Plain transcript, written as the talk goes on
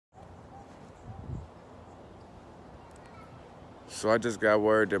So I just got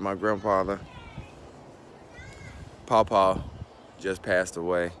word that my grandfather, Pawpaw, just passed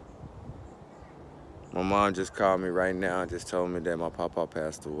away. My mom just called me right now and just told me that my Pawpaw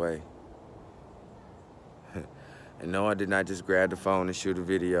passed away. And no, I did not just grab the phone and shoot a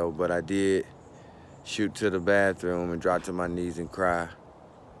video, but I did shoot to the bathroom and drop to my knees and cry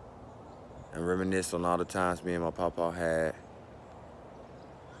and reminisce on all the times me and my Pawpaw had,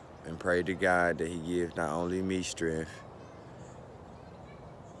 and pray to God that he give not only me strength,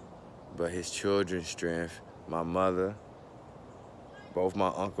 but his children strength, my mother, both my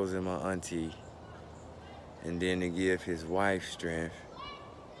uncles and my auntie, and then to give his wife strength,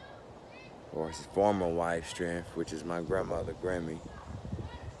 or his former wife strength, which is my grandmother, Grammy,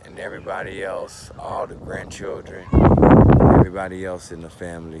 and everybody else, all the grandchildren, everybody else in the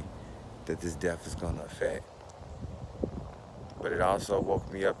family that this death is gonna affect. But it also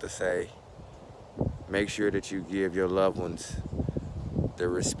woke me up to say, make sure that you give your loved ones the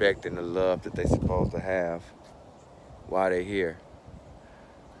respect and the love that they're supposed to have while they're here.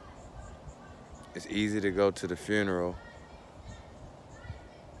 It's easy to go to the funeral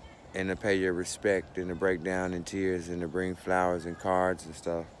and to pay your respect and to break down in tears and to bring flowers and cards and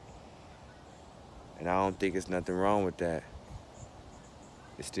stuff. And I don't think there's nothing wrong with that.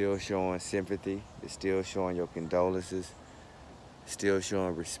 It's still showing sympathy. It's still showing your condolences. It's still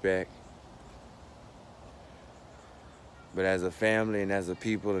showing respect. But as a family and as a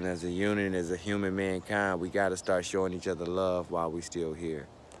people and as a unit and as a human mankind, we gotta start showing each other love while we still here.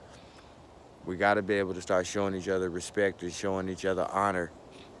 We gotta be able to start showing each other respect and showing each other honor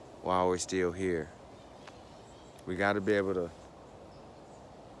while we're still here. We gotta be able to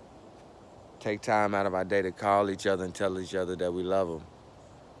take time out of our day to call each other and tell each other that we love them.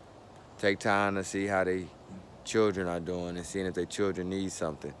 Take time to see how their children are doing and seeing if their children need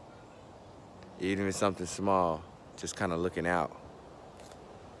something. Even if it's something small, just kind of looking out.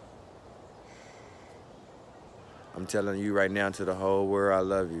 I'm telling you right now to the whole world, I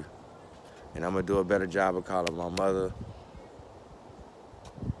love you. And I'm gonna do a better job of calling my mother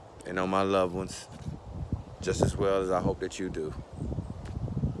and on my loved ones just as well as I hope that you do.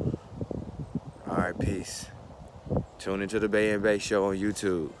 All right, peace. Tune into the Bay and Bay Show on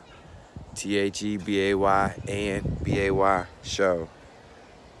YouTube. THEBAY and BAY Show.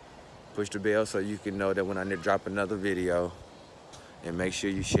 Push the bell so you can know that when I drop another video, and make sure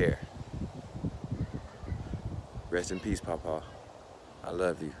you share. Rest in peace, Pawpaw. I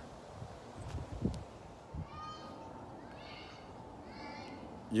love you.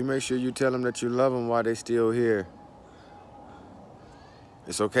 You make sure you tell them that you love them while they're still here.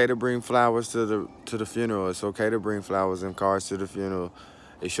 It's okay to bring flowers to the funeral. It's okay to bring flowers and cards to the funeral.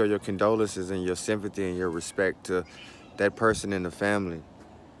 They show your condolences and your sympathy and your respect to that person in the family.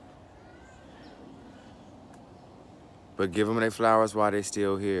 But give them their flowers while they're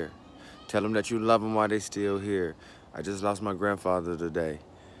still here. Tell them that you love them while they're still here. I just lost my grandfather today.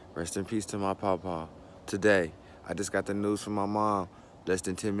 Rest in peace to my Pawpaw. Today, I just got the news from my mom less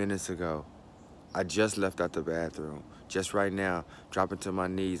than 10 minutes ago. I just left out the bathroom. Just right now, dropping to my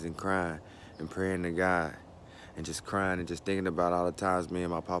knees and crying and praying to God. And just crying and just thinking about all the times me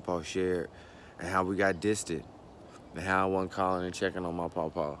and my Pawpaw shared and how we got distant. And how I wasn't calling and checking on my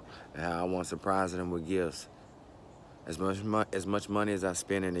Pawpaw. And how I wasn't surprising him with gifts. As much money as I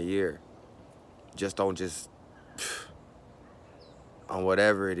spend in a year, on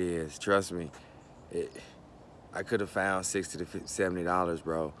whatever it is, trust me, I could have found $60 to $70,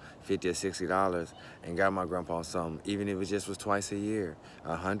 bro, $50 or $60, and got my grandpa something, even if it just was twice a year.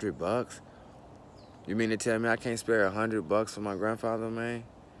 $100? You mean to tell me I can't spare $100 for my grandfather, man?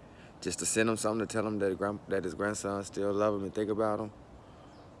 Just to send him something to tell him that his grandson still love him and think about him?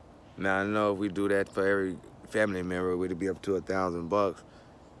 Now, I know if we do that for every family member, we'd be up to $1,000.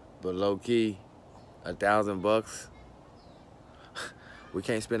 But low key, $1,000, we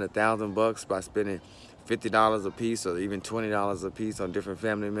can't spend $1,000 by spending $50 a piece or even $20 a piece on different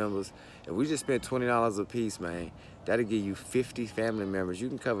family members. If we just spent $20 a piece, man, that'll give you 50 family members. You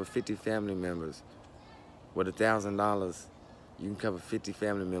can cover 50 family members with $1,000. You can cover 50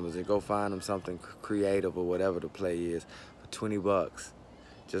 family members and go find them something creative or whatever the play is for $20.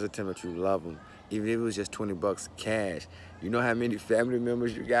 Just to tell them that you love them. Even if it was just $20 cash. You know how many family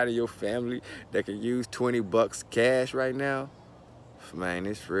members you got in your family that can use $20 cash right now? Man,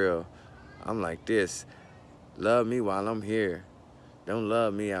 it's real. I'm like this. Love me while I'm here. Don't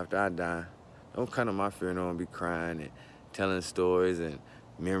love me after I die. Don't come to my funeral and be crying and telling stories and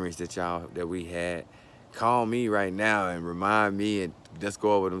memories that we had. Call me right now and remind me, and let's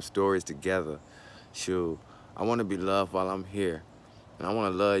go over them stories together. Shoot, I want to be loved while I'm here. And I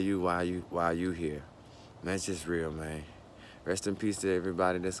want to love you while you here. Man, it's just real, man. Rest in peace to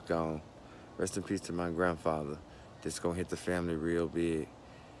everybody that's gone. Rest in peace to my grandfather. This gonna hit the family real big.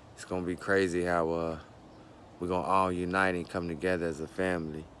 It's gonna be crazy how we're gonna all unite and come together as a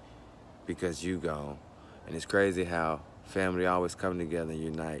family because you gone. And it's crazy how family always come together and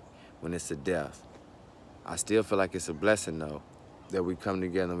unite when it's a death. I still feel like it's a blessing though, that we come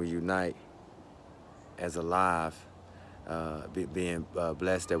together and we unite as alive, being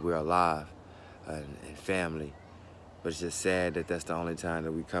blessed that we're alive and family. But it's just sad that that's the only time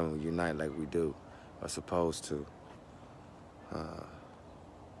that we come and unite like we do, or supposed to.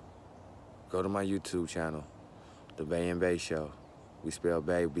 Go to my YouTube channel, The Bay and Bay Show. We spell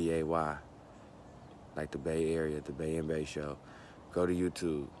Bay, B-A-Y, like the Bay Area, The Bay and Bay Show. Go to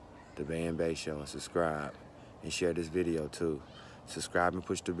YouTube, The Bay and Bay Show, and subscribe. And share this video too. Subscribe and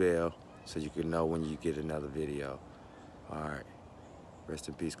push the bell so you can know when you get another video. All right. Rest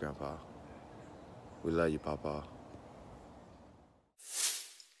in peace, Grandpa. We love you, Papa.